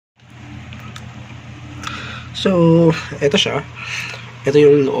So, ito siya. Ito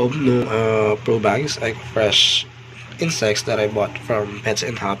yung loob ng ProBugs, like fresh insects that I bought from Pets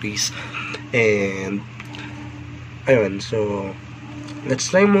and Hobbies. And, ayun, so,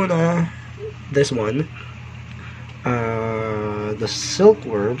 let's try muna this one. The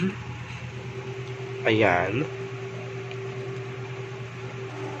Silkworm. Ayan.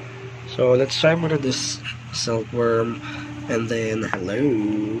 So, let's try muna this Silkworm. And then, hello.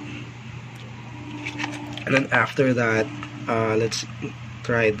 And then after that, let's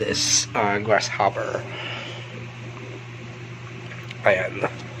try this Grasshopper. Ayan.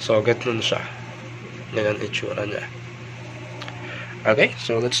 So, ganun siya. Ganyan itsura niya. Okay,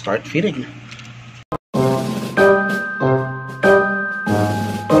 so let's start feeding.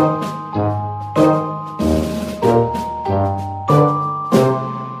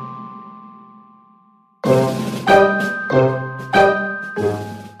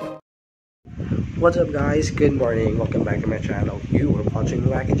 What's up guys, good morning, welcome back to my channel. You are watching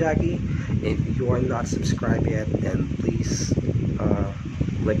WackeeJackee. If you are not subscribed yet, then please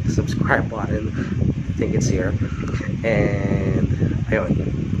click the subscribe button. I think it's here. And ayun.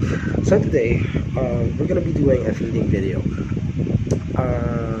 So today, we're gonna be doing a feeding video.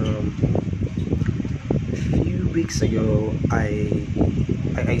 A few weeks ago, I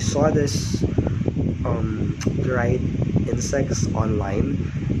saw this dried insects online,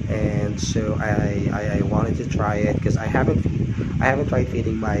 and so I wanted to try it because I haven't tried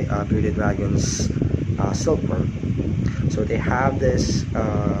feeding my bearded dragons silkworm. So they have this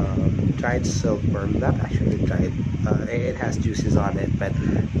dried silkworm, not actually dried, it has juices on it, but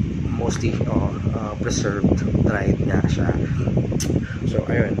mostly preserved, dried na siya. So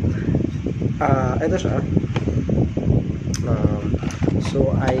ayun, ito siya.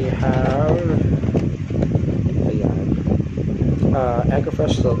 So I have Echo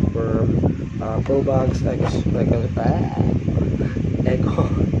Fresh Silkworm, ProBugs, Echo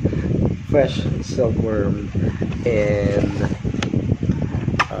Fresh Silkworm, and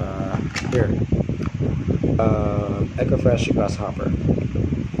here, Echo Fresh Grasshopper.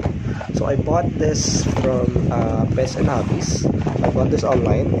 So I bought this from Pet and Hobbies. I bought this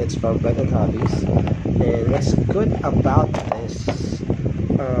online. It's from Pet and Hobbies. And what's good about this,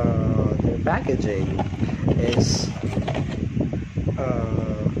 their packaging is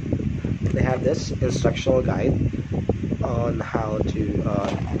they have this instructional guide on how to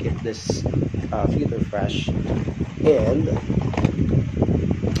keep this feeder fresh, and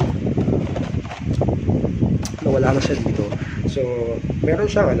nawala na siya dito. So meron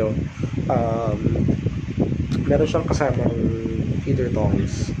siyang meron siyang kasamang feeder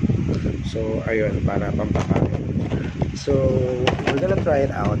tongs. So ayun, para pampakain. So we're gonna try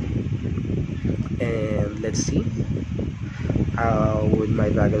it out and let's see how would my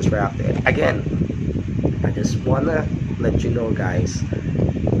dragons react to it. Again, I just wanna let you know guys,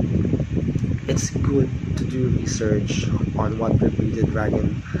 it's good to do research on what the bearded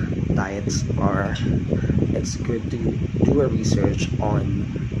dragon diets are. It's good to do a research on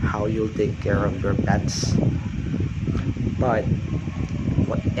how you'll take care of your pets. But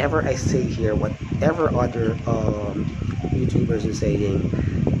whatever I say here, whatever other YouTubers are saying,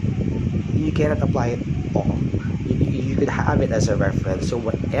 you cannot apply it all. You could have it as a reference. So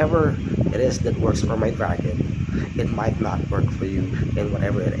whatever it is that works for my dragon, it might not work for you, and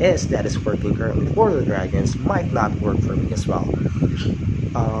whatever it is that is working currently for the dragons might not work for me as well.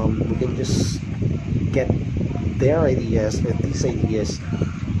 We can just get their ideas, these ideas,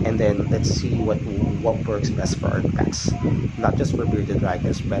 and then let's see what works best for our pets, not just for bearded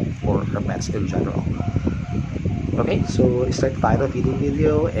dragons, but for our pets in general. Okay, so start tayo ng feeding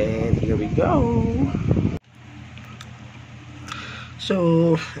video, and here we go.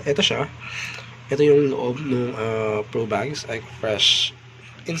 So, ito siya. Ito yung loob ng ProBugs, like fresh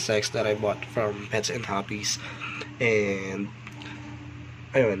insects that I bought from Pets and Hobbies. And,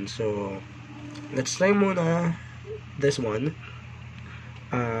 ayun, so, let's try muna this one.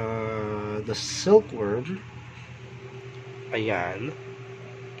 The Silkworm. Ayan.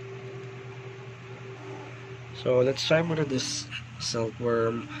 So, let's try muna this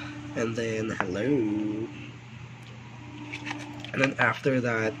Silkworm. And then, hello. And then after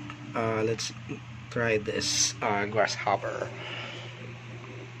that, let's try this Grasshopper.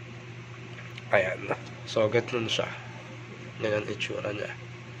 Ayan. So, ganun siya. Ganyan itsura niya.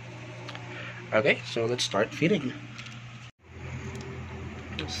 Okay, so let's start feeding.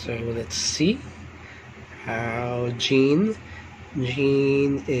 So, let's see how Jean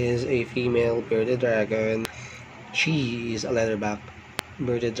is a female bearded dragon. She is a leatherback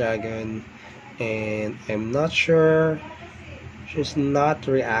bearded dragon, and I'm not sure, she's not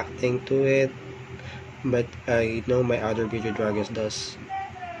reacting to it, but I know my other bearded dragons does.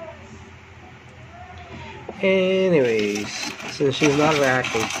 Anyways, since she's not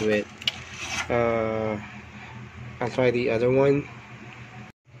reacting to it, I'll try the other one.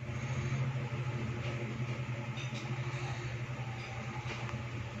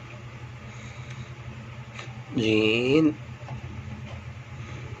 Jean.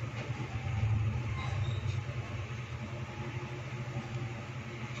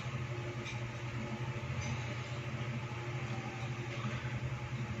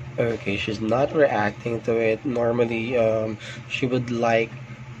 Okay, she's not reacting to it. Normally, she would like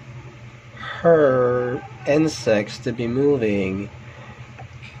her insects to be moving.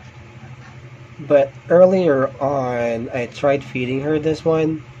 But earlier on, I tried feeding her this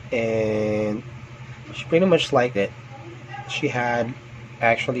one, and she pretty much liked it. She had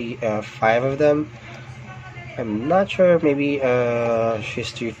actually 5 of them. I'm not sure, maybe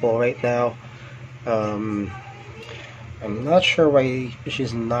she's too full right now. I'm not sure why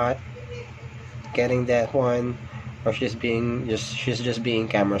she's not getting that one, or she's just being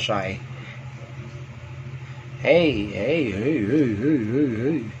camera shy. Hey.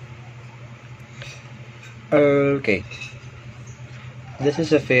 Okay. This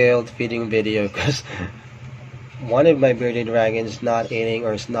is a failed feeding video because one of my bearded dragons is not eating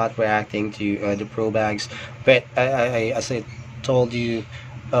or is not reacting to the ProBugs. But as I told you,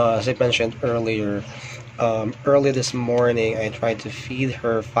 as I mentioned earlier, early this morning I tried to feed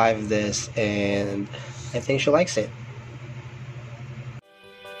her 5 of this, and I think she likes it.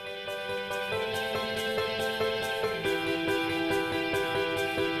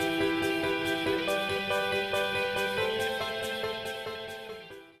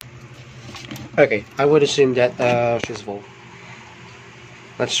 Okay, I would assume that she's full.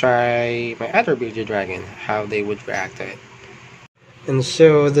 Let's try my other bearded dragon, how they would react to it. And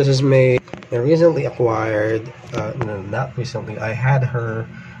so this is my recently acquired, no, not recently, I had her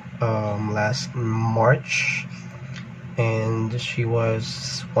last March, and she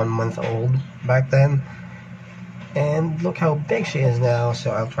was 1 month old back then, and look how big she is now.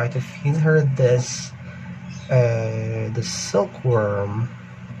 So I'll try to feed her this, the Silkworm,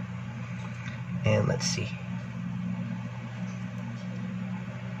 and let's see.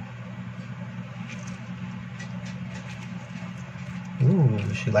 Ooh,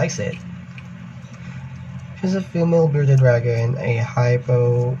 she likes it. She's a female bearded dragon, a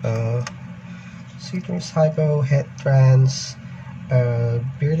hypo, citrus hypo het trans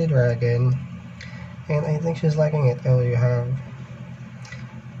bearded dragon, and I think she's liking it. Oh, you have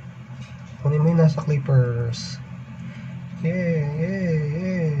only may nasa clippers.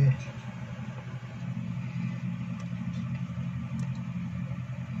 Yay.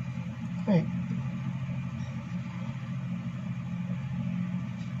 Right.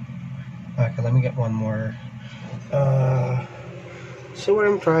 Okay, let me get one more. So what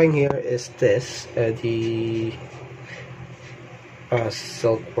I'm trying here is this, the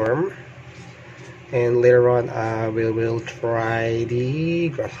Silkworm, and later on we will try the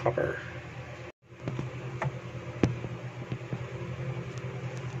Grasshopper.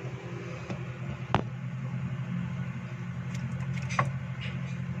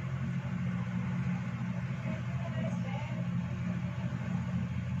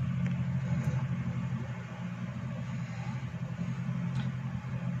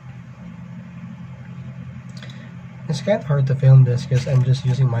 It's kind of hard to film this because I'm just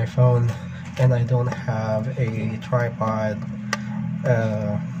using my phone and I don't have a tripod,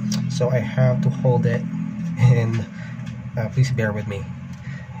 so I have to hold it, and please bear with me.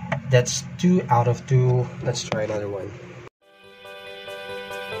 That's 2 out of 2. Let's try another one.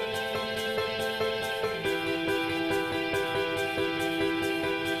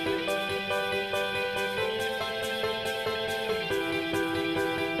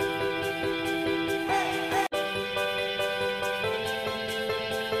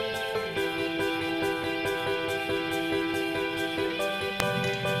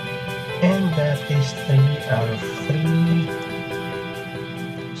 And that is 3 out of 3.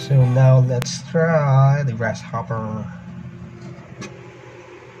 So now let's try the Grasshopper.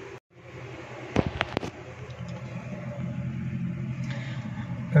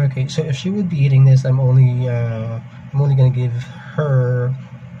 Okay, so if she would be eating this, I'm only gonna give her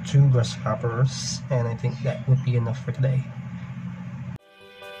 2 Grasshoppers, and I think that would be enough for today.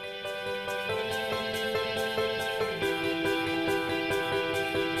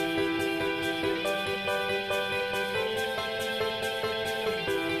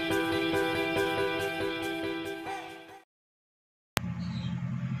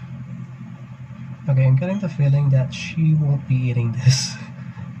 Okay, I'm getting the feeling that she won't be eating this.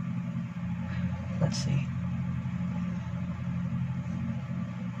 Let's see.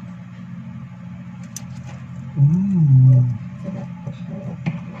 Ooh.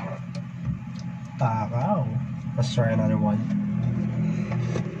 Takaw. Let's try another one.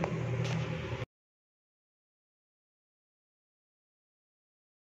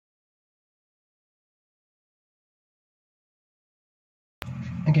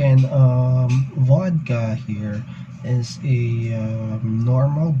 Again, vodka here is a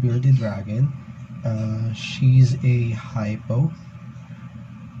normal bearded dragon. She's a hypo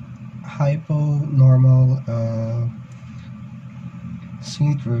normal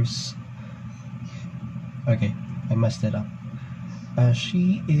citrus. Okay, I messed it up.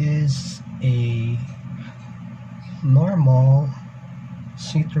 She is a normal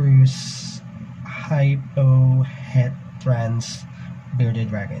citrus hypo het trans bearded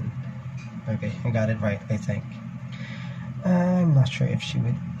dragon. Okay, I got it right, I think. I'm not sure if she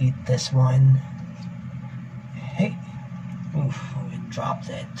would eat this one. Hey, oof, we dropped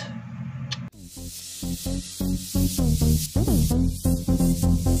it.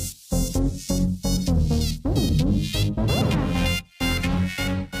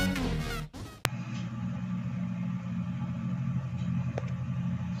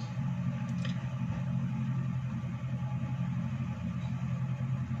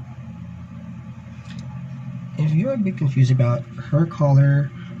 If you're a bit confused about her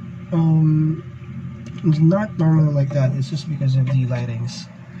color, it's not normally like that. It's just because of the lightings.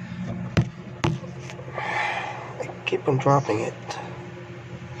 I keep on dropping it.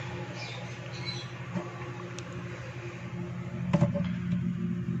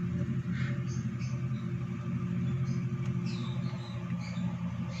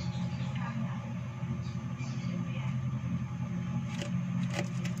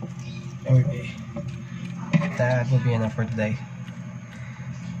 Okay, that will be enough for today.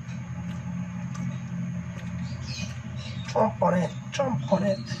 Jump on it, jump on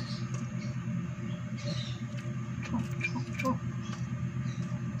it. Jump, jump, jump.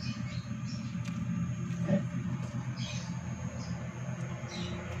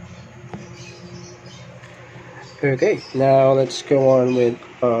 Okay, now let's go on with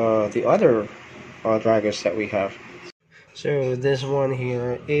the other dragons that we have. So this one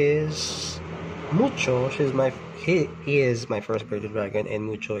here is Mucho. He is my first bearded dragon, and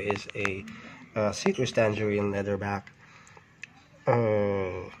Mucho is a citrus tangerine leatherback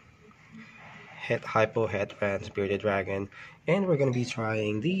hypo het trans bearded dragon, and we're gonna be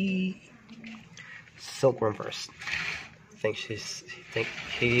trying the Silkworm first. I think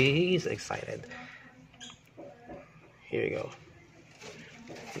he's excited. Here we go.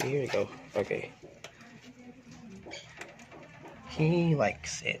 Here we go. Okay. He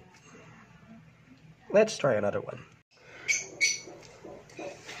likes it. Let's try another one.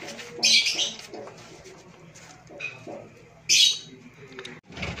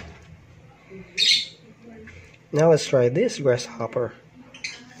 Now let's try this Grasshopper.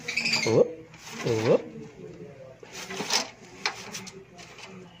 Whoop, whoop.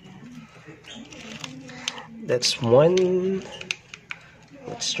 That's one.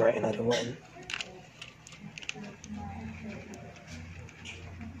 Let's try another one.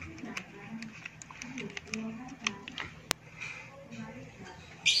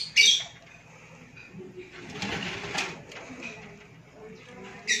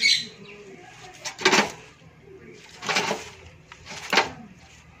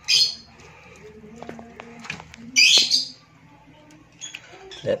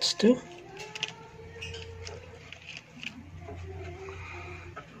 That's two.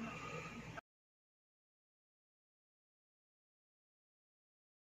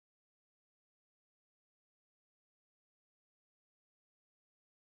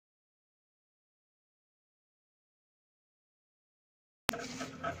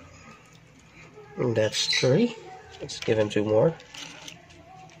 And that's three. Let's give him two more.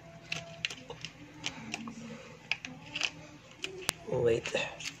 Wait,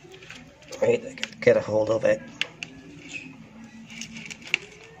 I gotta get a hold of it.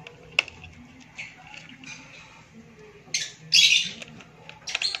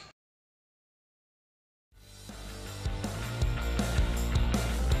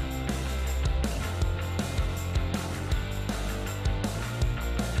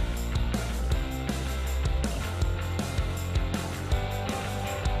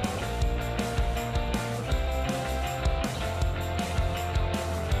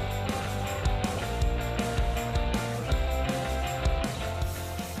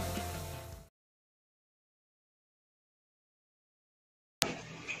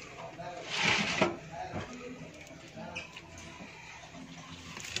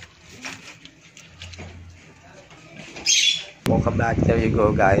 Welcome back. There you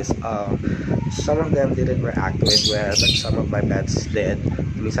go, guys. Some of them didn't react to it well, but some of my pets did.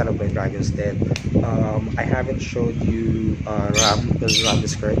 I mean, some of my dragons did. I haven't showed you Ram, because Ram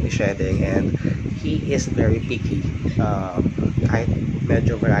is currently shedding and he is very picky. Kahit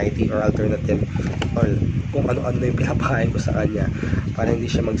medyo variety or alternative or kung ano-ano yung pinapakain ko sa kanya para hindi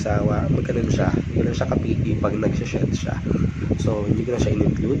siya magsawa, magkaroon siya kapiki pag nagsished siya. So, hindi ko na siya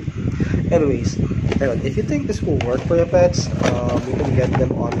in-include. Anyways, ayun, if you think this will work for your pets, you can get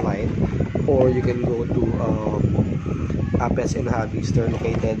them online or you can go to Pets and Hobbies. They're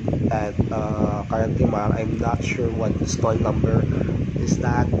located at Cartimar. I'm not sure what the store number is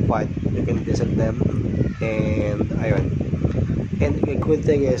that, but you can visit them. And ayun. And the good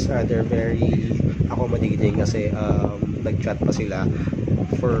thing is they're very accommodating kasi nag-chat pa sila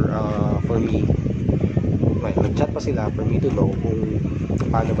for me. Well, nag-chat pa sila for me to know kung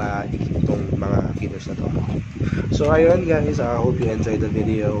paano ba i-keep itong mga feeders na to. So ayun guys, I hope you enjoyed the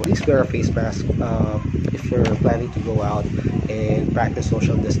video. Please wear a face mask if you're planning to go out and practice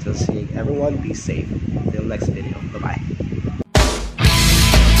social distancing. Everyone be safe. Until next video. Bye bye.